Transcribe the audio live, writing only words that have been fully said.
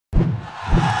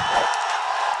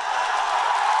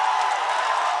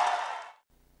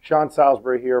Sean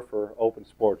Salisbury here for Open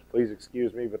Sports. Please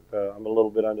excuse me, but I'm a little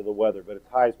bit under the weather. But it's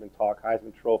Heisman talk.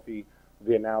 Heisman Trophy will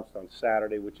be announced on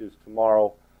Saturday, which is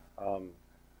tomorrow.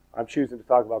 I'm choosing to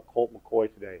talk about Colt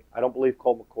McCoy today. I don't believe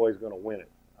Colt McCoy is going to win it.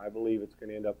 I believe it's going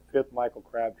to end up 5th Michael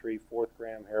Crabtree, 4th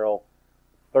Graham Harrell,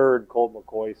 3rd Colt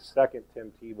McCoy, 2nd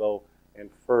Tim Tebow, and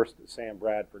 1st Sam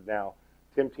Bradford. Now,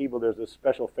 Tim Tebow, there's a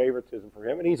special favoritism for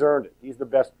him, and he's earned it. He's the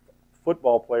best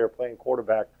football player playing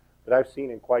quarterback that I've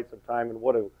seen in quite some time, and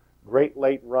what a great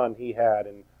late run he had,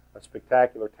 and a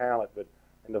spectacular talent.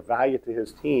 And the value to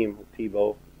his team,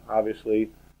 Tebow, obviously,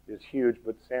 is huge,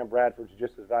 but Sam Bradford's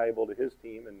just as valuable to his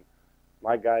team, and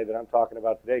my guy that I'm talking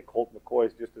about today, Colt McCoy,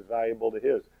 is just as valuable to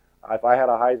his. If I had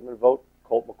a Heisman vote,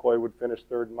 Colt McCoy would finish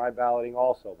 3rd in my balloting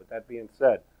also. But that being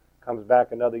said, comes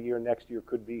back another year, next year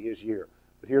could be his year.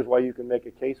 But here's why you can make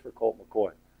a case for Colt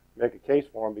McCoy. Make a case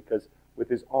for him because with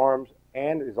his arm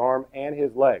and his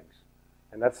legs,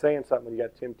 and that's saying something when you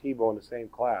got Tim Tebow in the same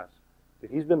class,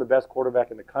 that he's been the best quarterback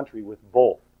in the country with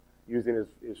both, using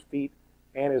his feet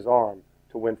and his arm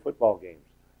to win football games.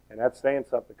 And that's saying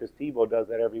something because Tebow does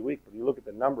that every week. But you look at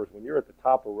the numbers, when you're at the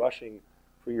top of rushing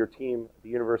for your team at the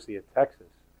University of Texas,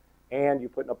 and you're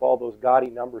putting up all those gaudy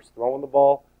numbers throwing the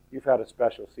ball, you've had a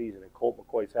special season, and Colt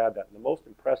McCoy's had that. And the most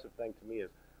impressive thing to me is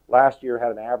last year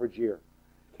had an average year,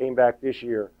 came back this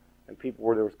year, and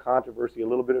there was controversy a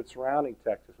little bit surrounding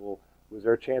Texas. Well, was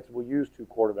there a chance we'll use 2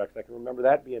 quarterbacks? I can remember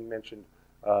that being mentioned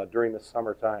during the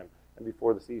summertime and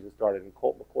before the season started. And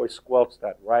Colt McCoy squelched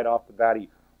that right off the bat. He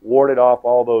warded off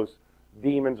all those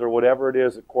demons or whatever it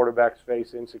is that quarterbacks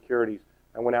face, insecurities,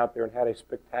 and went out there and had a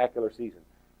spectacular season.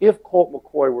 If Colt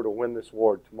McCoy were to win this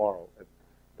award tomorrow at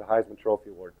the Heisman Trophy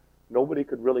Award, nobody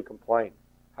could really complain.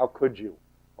 How could you?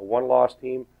 A one-loss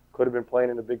team could have been playing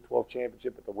in the Big 12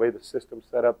 championship, but the way the system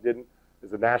set up didn't.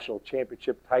 Is a national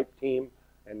championship type team,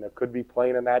 and could be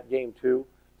playing in that game too.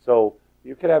 So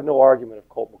you could have no argument if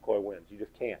Colt McCoy wins. You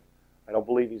just can't. I don't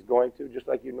believe he's going to, just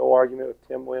like no argument if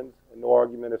Tim wins, and no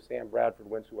argument if Sam Bradford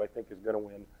wins, who I think is going to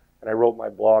win. And I wrote my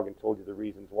blog and told you the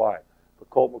reasons why. But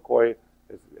Colt McCoy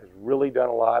has really done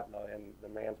a lot, and the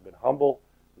man's been humble,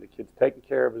 and the kid's taken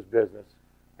care of his business,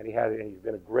 and he's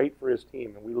been great for his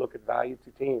team. And we look at value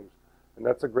to teams, and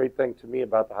that's a great thing to me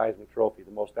about the Heisman Trophy,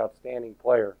 the most outstanding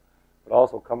player. But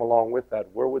also come along with that,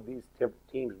 where would these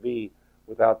teams be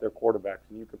without their quarterbacks?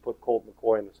 And you could put Colt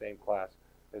McCoy in the same class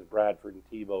as Bradford and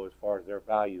Tebow as far as their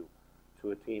value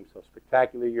to a team. So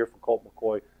spectacular year for Colt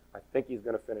McCoy. I think he's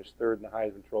going to finish 3rd in the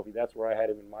Heisman Trophy. That's where I had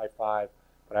him in my 5.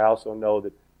 But I also know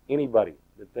that anybody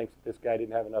that thinks that this guy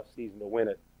didn't have enough season to win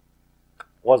it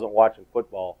wasn't watching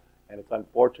football. And it's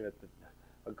unfortunate that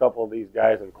a couple of these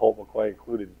guys, and Colt McCoy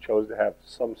included, chose to have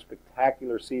some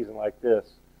spectacular season like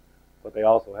this, but they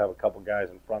also have a couple guys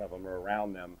in front of them or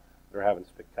around them that are having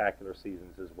spectacular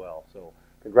seasons as well. So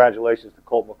congratulations to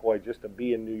Colt McCoy. Just to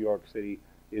be in New York City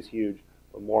is huge,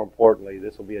 but more importantly,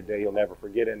 this will be a day he'll never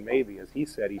forget. And maybe, as he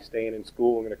said, he's staying in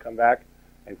school and going to come back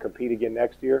and compete again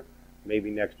next year.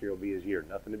 Maybe next year will be his year.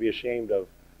 Nothing to be ashamed of.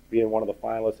 Being one of the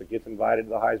finalists that gets invited to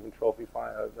the Heisman Trophy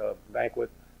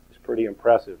banquet is pretty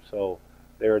impressive. So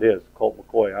there it is. Colt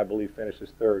McCoy, I believe,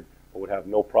 finishes 3rd. I would have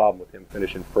no problem with him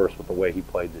finishing 1st with the way he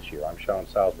played this year. I'm Sean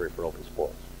Salisbury for Open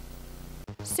Sports.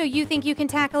 So you think you can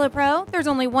tackle a pro? There's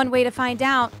only one way to find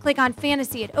out. Click on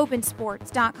fantasy at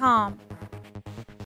opensports.com.